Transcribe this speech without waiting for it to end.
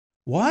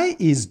Why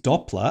is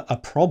Doppler a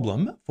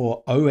problem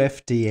for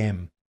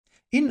OFDM?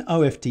 In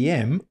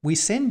OFDM, we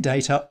send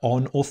data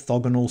on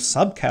orthogonal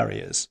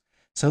subcarriers.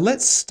 So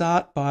let's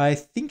start by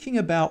thinking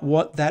about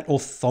what that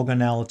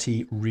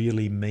orthogonality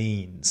really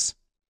means.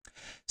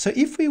 So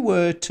if we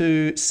were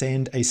to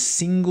send a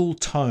single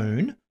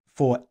tone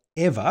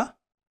forever,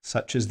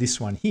 such as this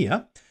one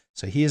here,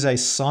 so here's a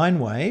sine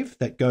wave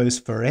that goes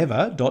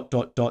forever,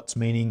 dots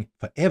meaning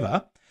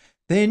forever,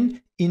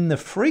 then in the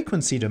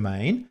frequency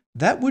domain,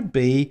 that would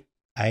be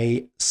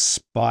a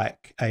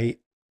spike, a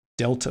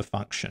delta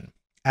function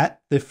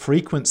at the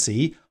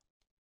frequency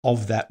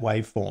of that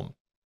waveform.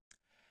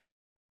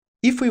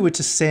 If we were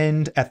to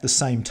send at the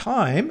same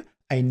time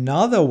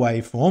another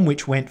waveform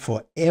which went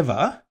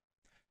forever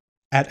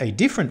at a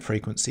different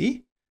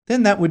frequency,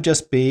 then that would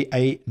just be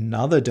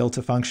another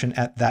delta function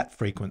at that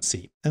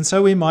frequency. And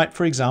so we might,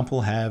 for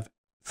example, have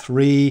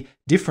 3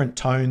 different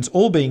tones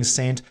all being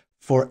sent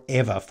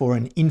forever for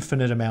an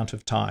infinite amount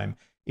of time.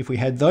 If we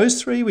had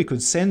those 3, we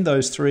could send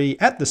those 3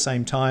 at the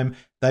same time.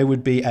 They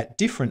would be at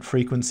different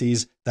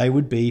frequencies. They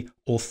would be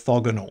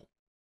orthogonal.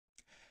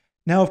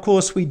 Now, of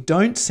course, we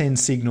don't send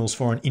signals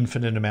for an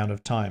infinite amount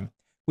of time.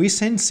 We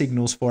send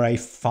signals for a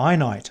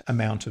finite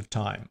amount of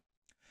time.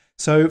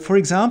 So, for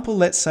example,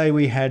 let's say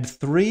we had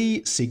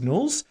 3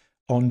 signals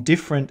on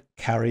different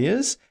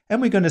carriers,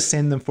 and we're going to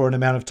send them for an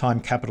amount of time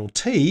capital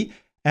T,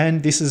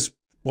 and this is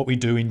what we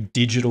do in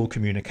digital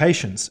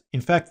communications.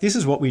 In fact, this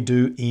is what we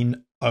do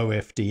in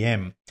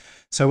OFDM.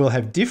 So we'll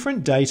have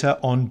different data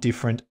on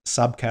different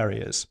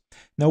subcarriers.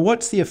 Now,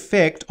 what's the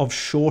effect of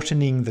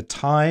shortening the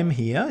time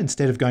here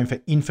instead of going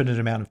for infinite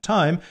amount of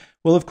time?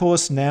 Well, of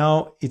course,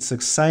 now it's the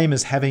same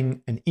as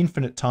having an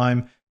infinite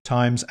time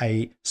times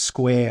a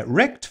square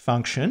rect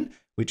function,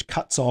 which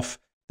cuts off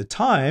the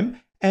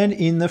time. And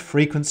in the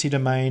frequency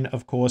domain,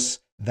 of course,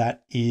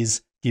 that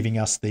is giving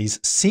us these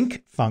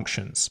sinc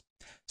functions.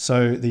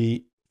 So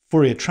the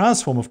Fourier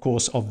transform, of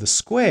course, of the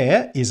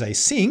square is a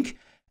sinc.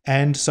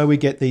 And so we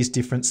get these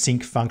different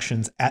sinc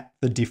functions at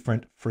the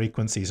different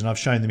frequencies. And I've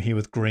shown them here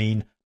with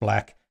green,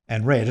 black,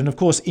 and red. And of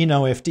course, in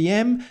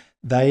OFDM,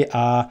 they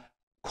are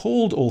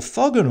called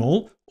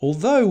orthogonal,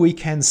 although we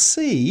can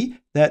see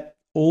that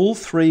all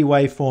 3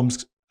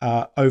 waveforms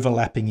are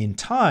overlapping in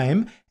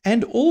time,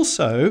 and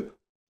also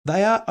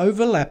they are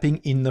overlapping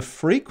in the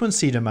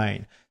frequency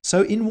domain.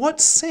 So in what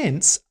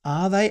sense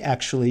are they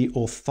actually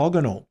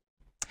orthogonal?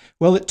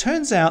 Well, it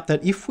turns out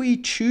that if we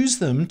choose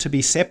them to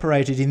be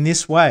separated in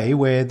this way,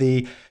 where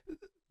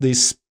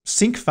these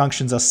sinc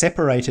functions are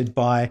separated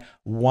by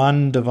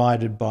 1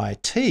 divided by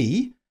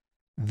t,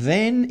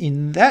 then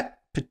in that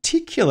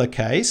particular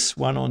case,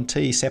 1 on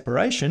t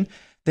separation,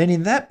 then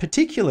in that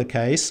particular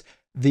case,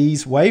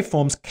 these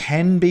waveforms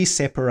can be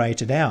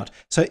separated out.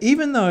 So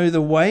even though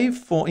the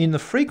waveform in the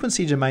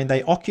frequency domain,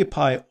 they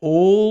occupy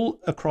all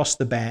across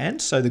the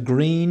band, so the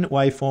green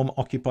waveform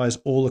occupies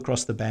all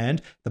across the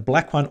band, the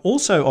black one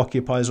also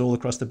occupies all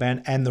across the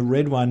band, and the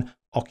red one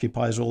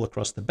occupies all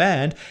across the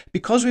band,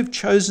 because we've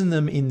chosen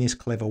them in this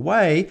clever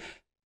way,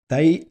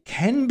 they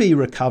can be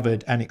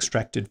recovered and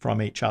extracted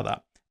from each other,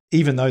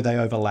 even though they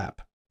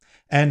overlap.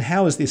 And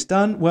how is this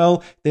done?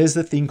 Well, there's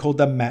the thing called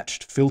the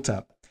matched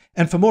filter.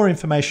 And for more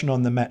information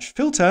on the matched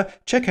filter,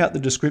 check out the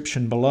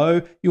description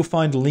below. You'll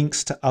find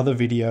links to other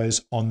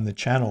videos on the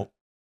channel.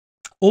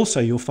 Also,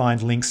 you'll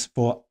find links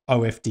for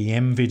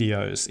OFDM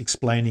videos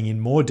explaining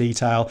in more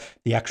detail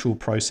the actual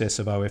process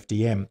of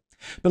OFDM.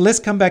 But let's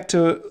come back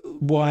to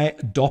why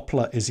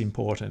Doppler is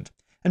important.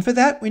 And for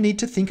that, we need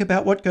to think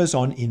about what goes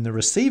on in the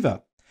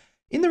receiver.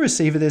 In the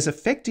receiver, there's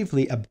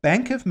effectively a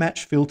bank of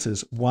matched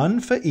filters,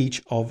 one for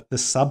each of the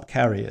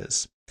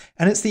subcarriers.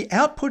 And it's the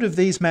output of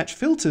these matched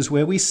filters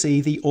where we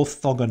see the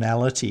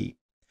orthogonality.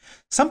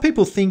 Some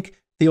people think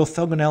the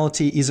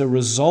orthogonality is a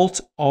result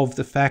of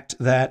the fact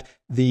that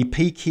the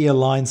peak here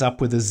lines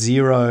up with a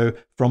 0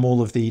 from all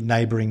of the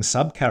neighboring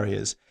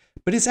subcarriers.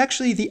 But it's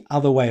actually the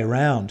other way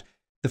around.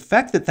 The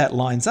fact that that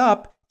lines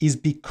up is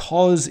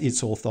because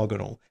it's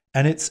orthogonal.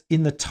 And it's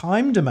in the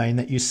time domain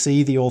that you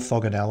see the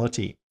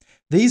orthogonality.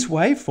 These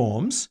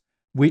waveforms,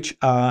 which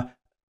are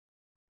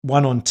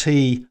 1 on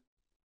t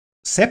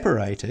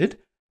separated,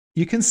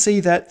 you can see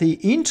that the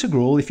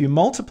integral, if you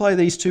multiply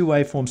these 2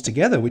 waveforms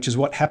together, which is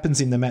what happens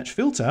in the matched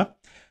filter,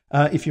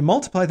 if you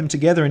multiply them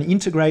together and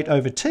integrate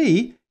over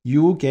t,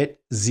 you will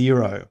get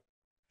 0.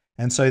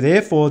 And so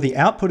therefore, the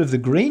output of the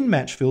green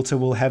matched filter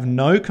will have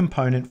no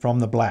component from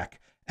the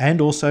black, and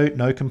also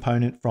no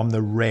component from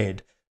the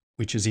red,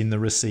 which is in the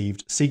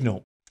received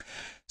signal.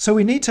 So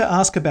we need to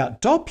ask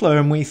about Doppler,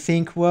 and we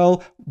think,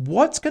 well,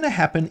 what's going to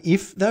happen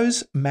if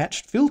those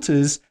matched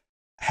filters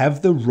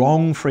have the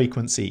wrong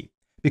frequency?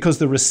 Because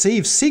the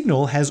received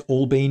signal has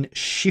all been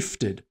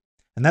shifted.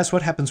 And that's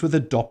what happens with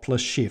a Doppler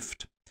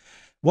shift.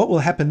 What will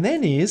happen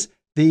then is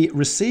the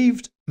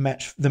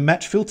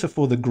match filter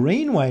for the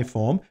green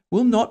waveform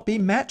will not be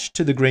matched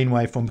to the green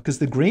waveform, because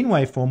the green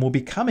waveform will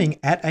be coming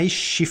at a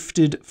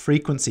shifted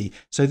frequency.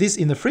 So this,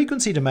 in the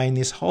frequency domain,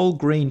 this whole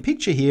green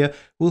picture here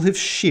will have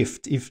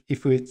shifted.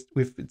 If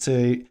it's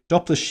a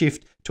Doppler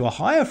shift to a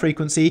higher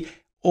frequency,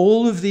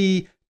 all of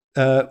the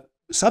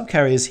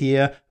subcarriers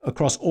here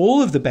across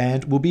all of the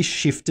band will be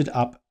shifted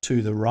up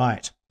to the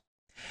right.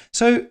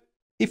 So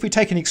if we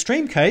take an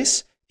extreme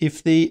case,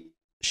 if the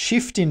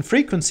shift in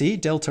frequency,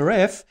 delta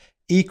f,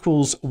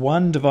 equals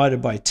 1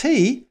 divided by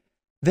t,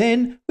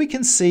 then we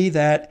can see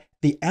that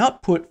the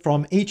output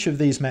from each of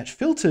these matched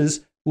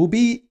filters will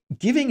be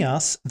giving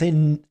us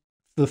then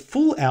the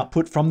full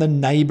output from the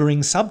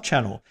neighboring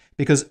subchannel,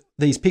 because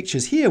these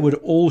pictures here would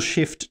all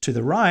shift to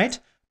the right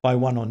by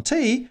 1 on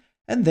t,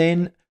 and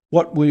then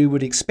what we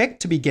would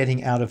expect to be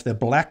getting out of the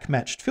black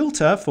matched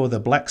filter for the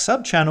black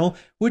subchannel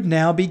would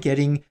now be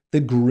getting the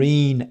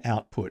green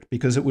output,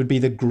 because it would be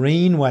the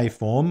green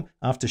waveform.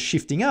 After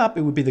shifting up,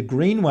 it would be the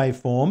green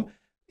waveform.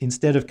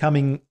 Instead of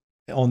coming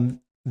on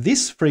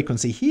this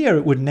frequency here,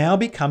 it would now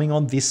be coming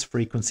on this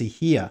frequency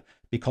here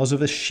because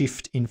of a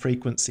shift in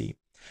frequency.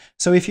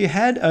 So if you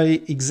had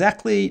a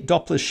exactly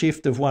Doppler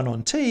shift of 1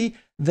 on t,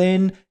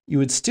 then you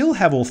would still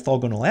have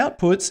orthogonal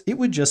outputs. It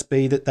would just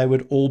be that they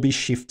would all be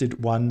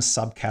shifted one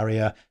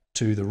subcarrier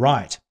to the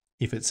right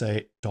if it's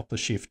a Doppler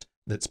shift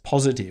that's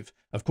positive.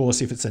 Of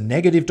course, if it's a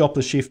negative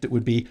Doppler shift, it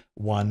would be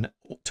 1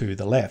 to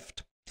the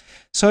left.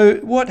 So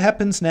what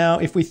happens now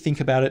if we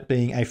think about it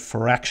being a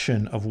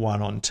fraction of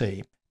 1 on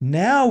t?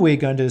 Now we're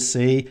going to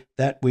see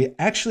that we're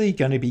actually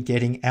going to be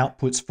getting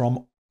outputs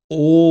from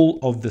all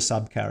of the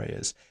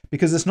subcarriers,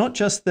 because it's not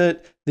just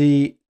that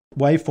the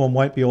waveform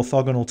won't be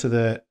orthogonal to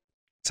the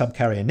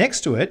subcarrier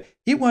next to it,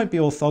 it won't be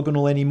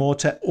orthogonal anymore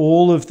to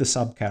all of the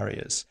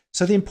subcarriers.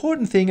 So the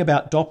important thing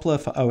about Doppler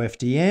for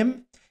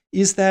OFDM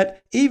is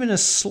that even a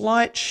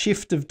slight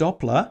shift of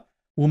Doppler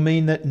will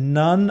mean that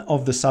none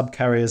of the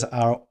subcarriers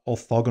are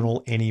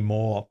orthogonal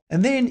anymore.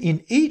 And then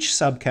in each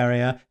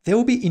subcarrier, there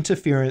will be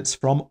interference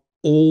from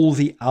all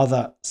the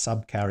other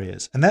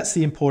subcarriers. And that's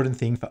the important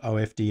thing for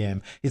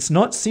OFDM. It's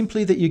not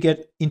simply that you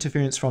get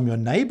interference from your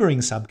neighboring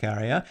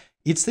subcarrier,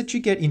 it's that you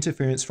get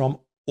interference from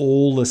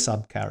all the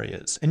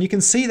subcarriers. And you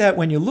can see that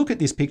when you look at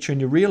this picture and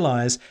you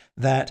realize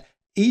that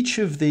each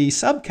of the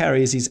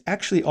subcarriers is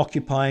actually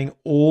occupying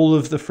all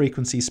of the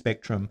frequency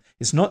spectrum.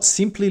 It's not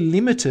simply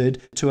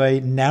limited to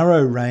a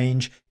narrow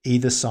range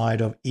either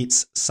side of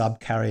its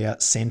subcarrier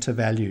center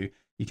value.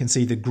 You can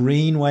see the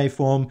green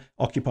waveform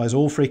occupies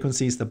all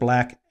frequencies, the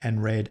black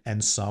and red,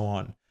 and so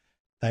on.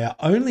 They are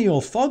only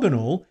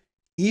orthogonal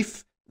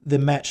if the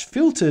matched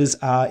filters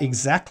are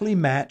exactly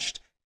matched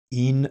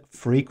in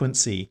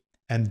frequency,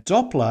 and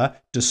Doppler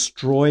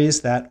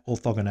destroys that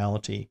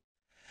orthogonality.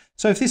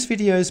 So if this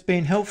video has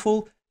been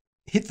helpful,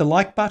 hit the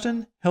like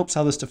button, helps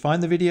others to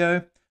find the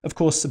video. Of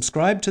course,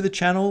 subscribe to the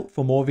channel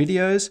for more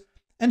videos,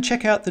 and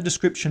check out the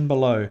description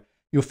below.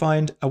 You'll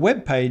find a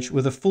web page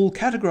with a full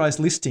categorized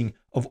listing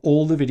of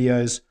all the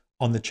videos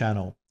on the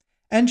channel.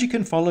 And you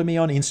can follow me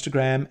on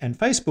Instagram and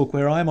Facebook,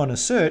 where I'm on a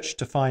search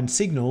to find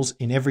signals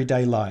in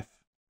everyday life.